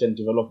research and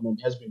development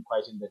has been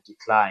quite in the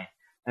decline.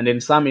 And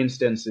in some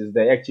instances,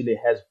 there actually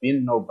has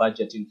been no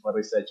budgeting for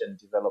research and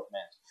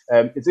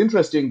development. It's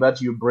interesting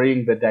that you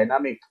bring the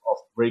dynamic of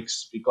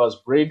BRICS,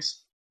 because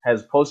BRICS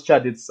has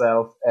postured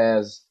itself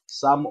as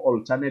some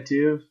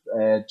alternative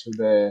to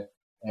the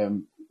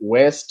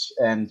West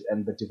and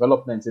the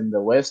developments in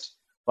the West.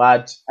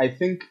 But I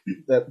think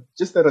that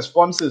just the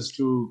responses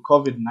to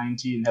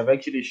COVID-19 have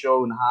actually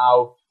shown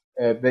how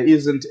there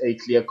isn't a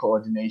clear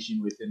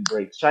coordination within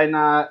BRICS.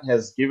 China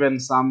has given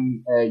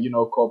some,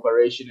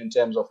 cooperation in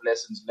terms of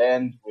lessons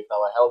learned with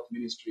our health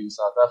ministry in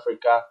South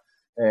Africa.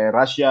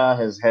 Russia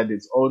has had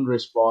its own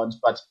response,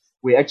 but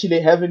we actually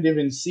haven't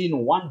even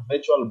seen one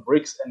virtual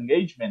BRICS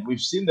engagement.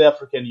 We've seen the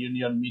African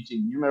Union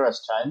meeting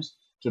numerous times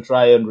to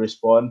try and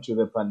respond to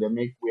the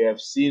pandemic. We have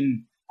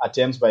seen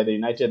attempts by the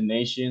United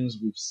Nations.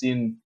 We've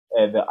seen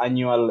the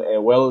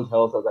annual World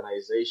Health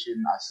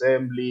Organization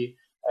Assembly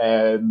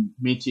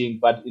meeting.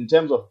 But in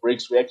terms of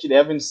BRICS, we actually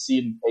haven't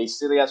seen a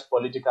serious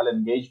political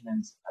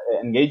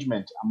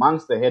engagement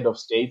amongst the head of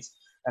states.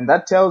 And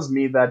that tells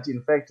me that,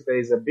 in fact, there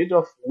is a bit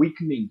of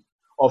weakening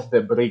of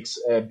the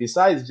BRICS.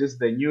 Besides just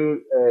the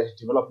new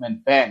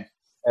development bank,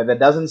 there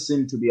doesn't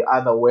seem to be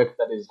other work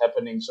that is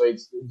happening. So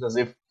it's as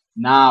if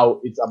now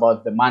it's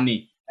about the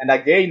money. And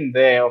again,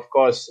 there, of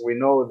course, we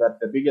know that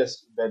the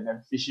biggest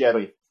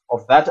beneficiary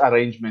of that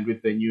arrangement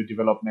with the new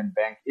development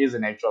bank is,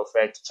 in actual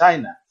fact,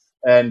 China.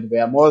 And they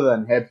are more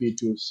than happy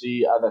to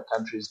see other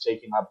countries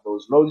taking up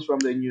those loans from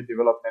the new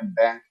development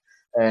bank,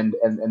 and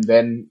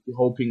then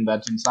hoping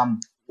that in some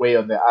way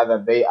or the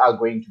other, they are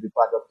going to be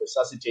part of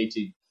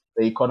resuscitating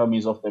the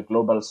economies of the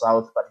global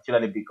south,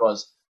 particularly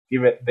because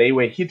they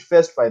were hit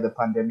first by the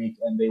pandemic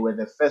and they were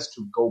the first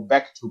to go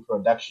back to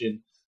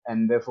production.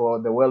 And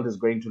therefore, the world is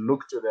going to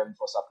look to them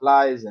for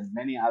supplies and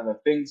many other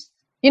things.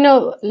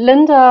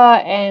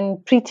 Linda and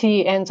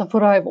Priti and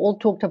Safura have all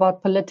talked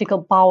about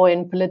political power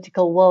and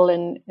political will,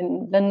 and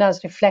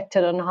Linda's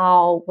reflected on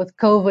how with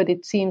COVID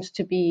it seems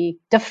to be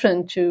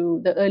different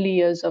to the early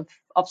years of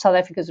South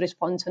Africa's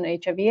response on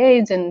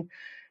HIV/AIDS, and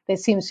there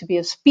seems to be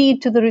a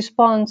speed to the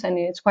response, and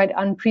it's quite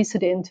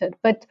unprecedented.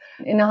 But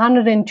in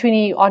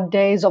 120 odd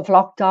days of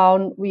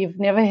lockdown, we've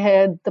never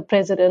heard the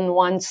president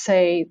once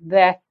say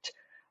that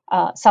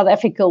South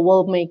Africa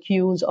will make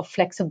use of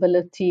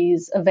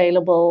flexibilities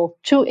available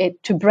to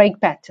it to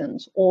break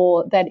patterns,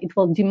 or that it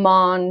will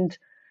demand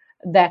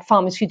that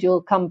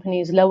pharmaceutical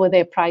companies lower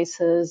their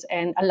prices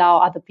and allow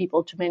other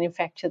people to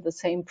manufacture the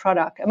same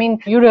product. I mean,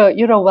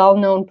 you're a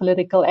well-known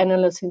political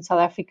analyst in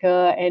South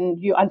Africa,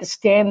 and you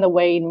understand the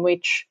way in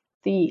which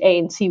the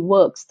ANC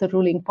works, the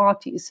ruling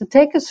parties. So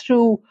take us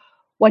through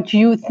what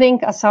you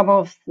think are some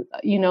of,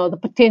 the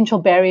potential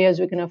barriers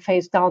we're going to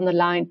face down the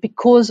line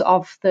because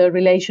of the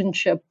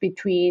relationship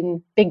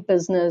between big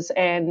business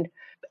and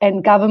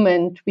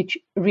government, which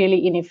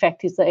really in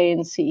effect is the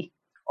ANC.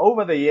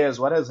 Over the years,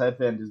 what has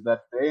happened is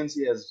that the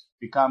ANC has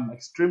become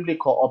extremely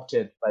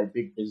co-opted by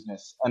big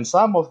business. And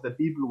some of the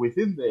people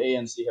within the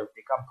ANC have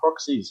become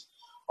proxies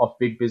of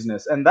big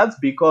business. And that's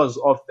because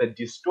of the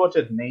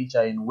distorted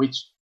nature in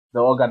which the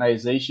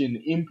organization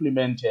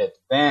implemented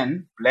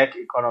then Black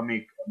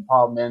economic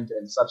empowerment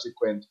and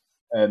subsequent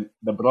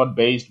the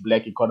broad-based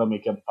Black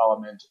economic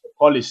empowerment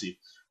policy,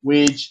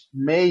 which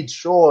made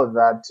sure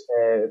that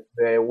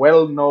the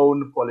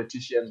well-known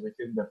politicians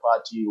within the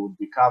party would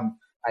become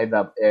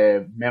either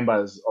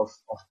members of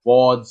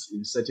boards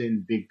in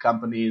certain big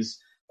companies,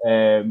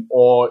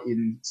 or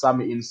in some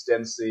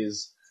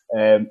instances,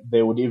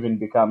 they would even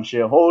become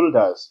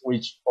shareholders,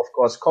 which of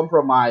course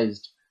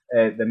compromised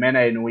the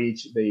manner in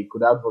which they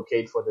could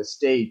advocate for the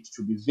state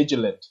to be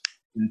vigilant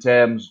in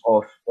terms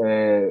of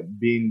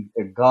being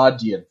a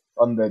guardian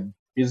on the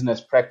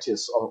business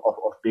practice of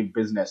big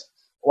business.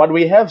 What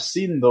we have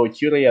seen, though,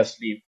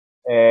 curiously,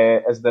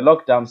 as the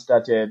lockdown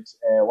started,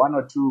 one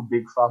or two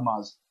big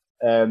farmers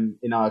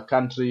in our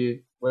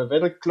country were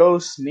very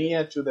close,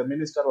 near to the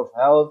Minister of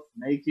Health,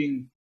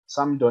 making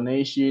some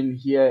donation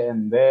here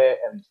and there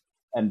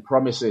and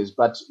promises.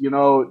 But,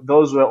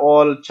 those were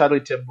all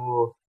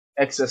charitable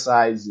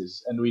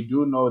exercises. And we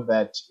do know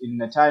that in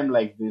a time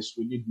like this,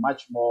 we need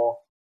much more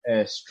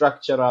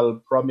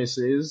structural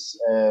promises,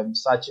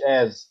 such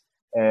as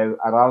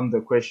around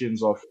the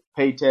questions of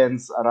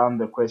patents, around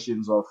the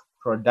questions of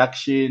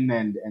production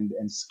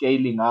and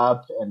scaling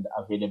up and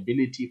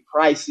availability,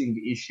 pricing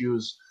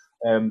issues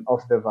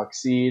of the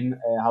vaccine.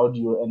 How do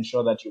you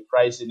ensure that you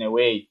price in a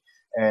way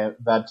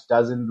that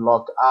doesn't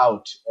lock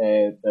out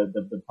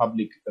the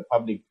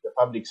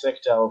public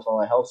sector of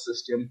our health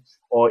system,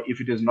 or if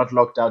it is not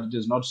locked out, it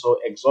is not so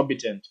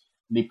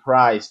exorbitantly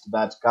priced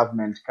that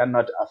government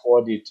cannot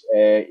afford it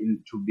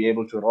to be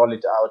able to roll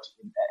it out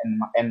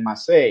en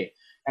masse.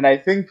 And I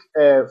think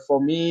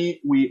for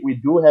me, we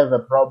do have a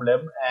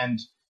problem. And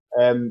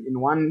in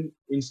one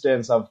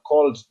instance, I've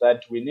called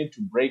that we need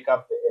to break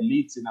up the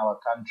elites in our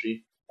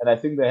country. And I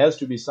think there has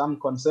to be some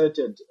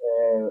concerted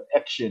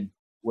action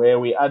where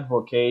we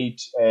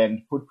advocate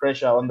and put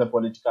pressure on the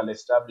political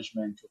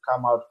establishment to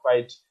come out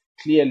quite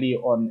clearly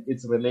on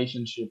its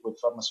relationship with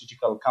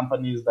pharmaceutical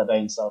companies that are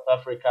in South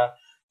Africa,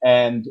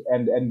 and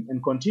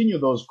continue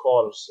those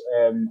calls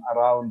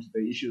around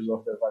the issues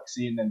of the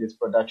vaccine and its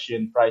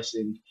production,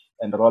 pricing,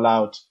 and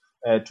rollout,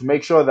 to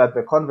make sure that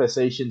the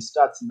conversation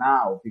starts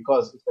now.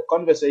 Because if the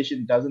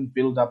conversation doesn't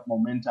build up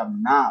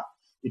momentum now,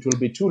 it will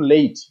be too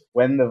late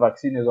when the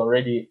vaccine is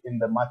already in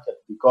the market,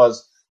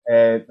 because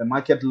the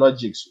market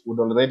logics would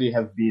already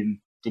have been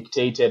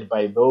dictated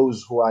by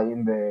those who are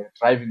in the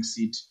driving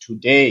seat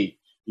today,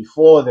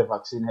 before the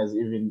vaccine has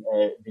even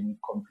been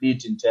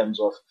complete in terms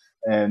of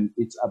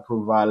its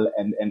approval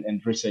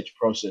and research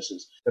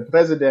processes. The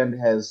president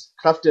has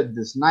crafted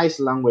this nice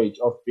language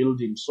of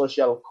building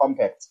social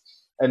compacts.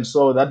 And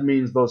so that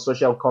means those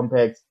social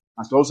compacts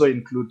must also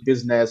include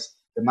business.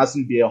 There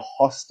mustn't be a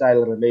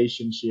hostile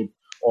relationship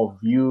or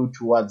view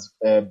towards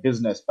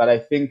business. But I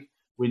think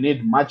we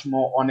need much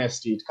more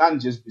honesty. It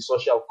can't just be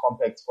social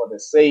compacts for the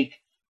sake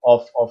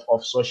of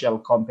social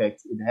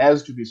compacts. It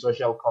has to be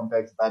social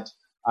compacts that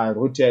are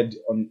rooted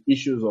on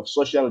issues of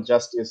social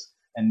justice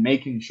and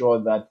making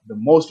sure that the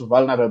most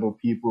vulnerable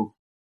people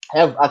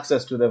have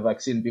access to the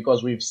vaccine,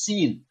 because we've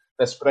seen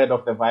the spread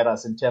of the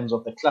virus in terms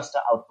of the cluster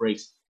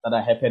outbreaks that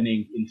are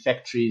happening in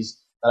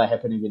factories, that are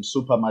happening in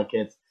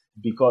supermarkets,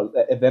 because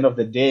at the end of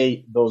the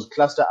day, those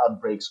cluster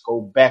outbreaks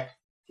go back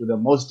to the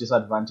most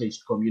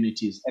disadvantaged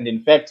communities. And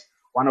in fact,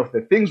 one of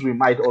the things we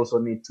might also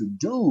need to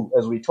do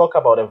as we talk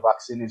about a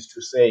vaccine is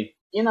to say,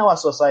 in our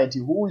society,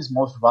 who is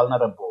most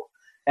vulnerable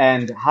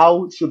and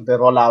how should the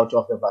rollout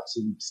of the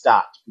vaccine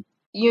start?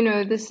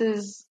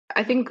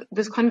 I think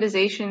this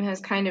conversation has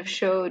kind of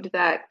showed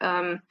that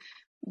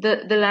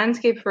the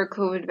landscape for a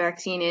COVID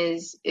vaccine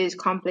is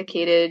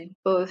complicated,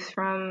 both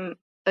from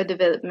a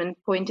development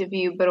point of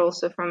view, but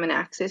also from an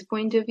access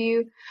point of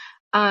view.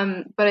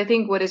 But I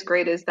think what is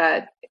great is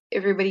that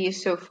everybody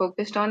is so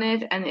focused on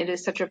it, and it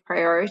is such a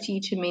priority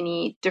to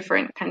many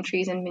different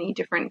countries and many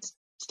different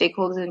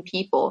stakeholders and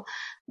people,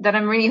 that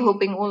I'm really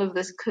hoping all of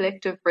this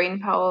collective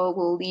brainpower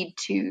will lead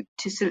to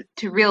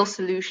real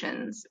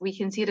solutions. We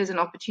can see it as an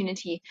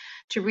opportunity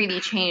to really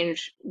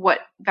change what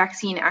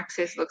vaccine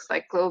access looks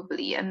like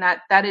globally, and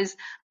that is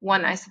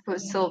one, I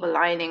suppose, silver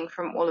lining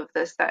from all of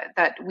this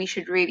that we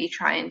should really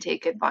try and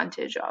take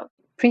advantage of.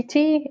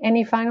 Priti,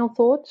 any final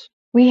thoughts?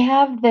 We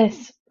have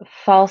this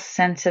false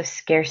sense of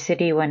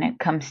scarcity when it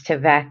comes to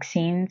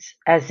vaccines,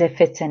 as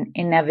if it's an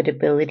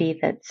inevitability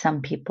that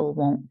some people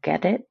won't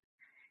get it.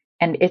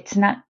 And it's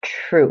not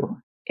true.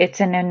 It's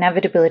an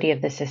inevitability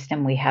of the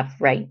system we have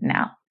right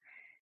now.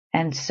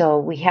 And so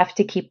we have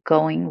to keep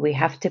going. We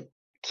have to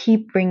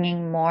keep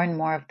bringing more and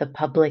more of the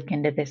public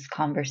into this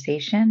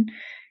conversation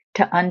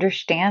to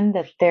understand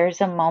that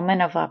there's a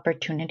moment of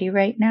opportunity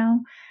right now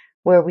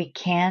where we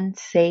can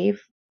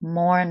save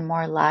more and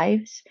more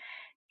lives.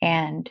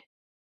 And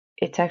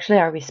it's actually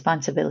our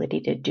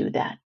responsibility to do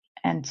that.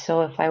 And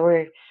so if I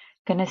were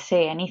going to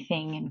say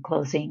anything in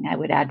closing, I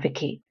would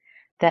advocate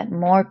that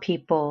more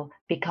people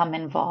become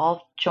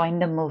involved, join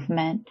the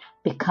movement,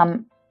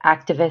 become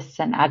activists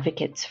and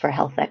advocates for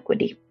health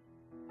equity.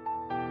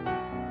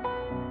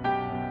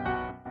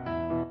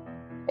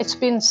 It's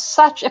been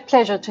such a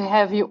pleasure to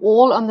have you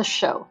all on the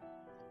show.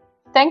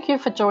 Thank you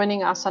for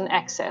joining us on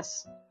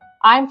Access.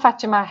 I'm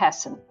Fatima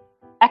Hassan.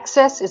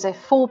 Access is a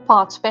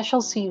 4-part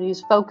special series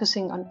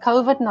focusing on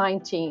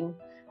COVID-19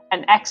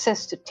 and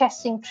access to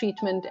testing,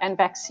 treatment, and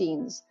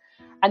vaccines,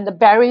 and the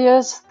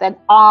barriers that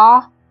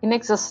are in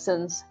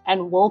existence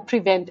and will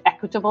prevent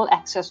equitable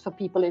access for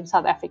people in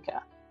South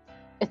Africa.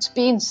 It's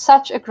been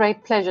such a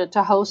great pleasure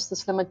to host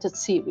this limited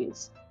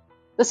series.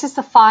 This is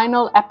the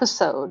final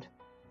episode,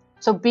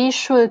 so be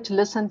sure to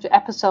listen to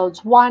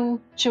episodes 1,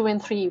 2,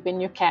 and 3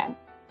 when you can.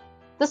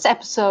 This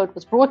episode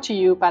was brought to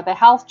you by the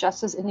Health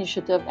Justice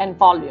Initiative and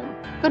Volume.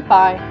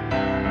 Goodbye.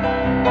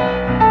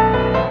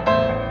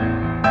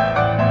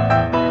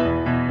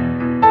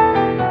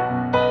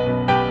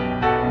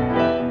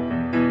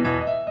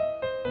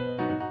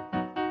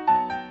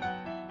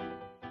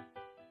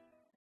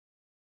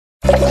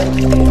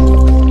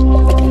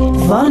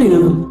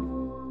 Volume.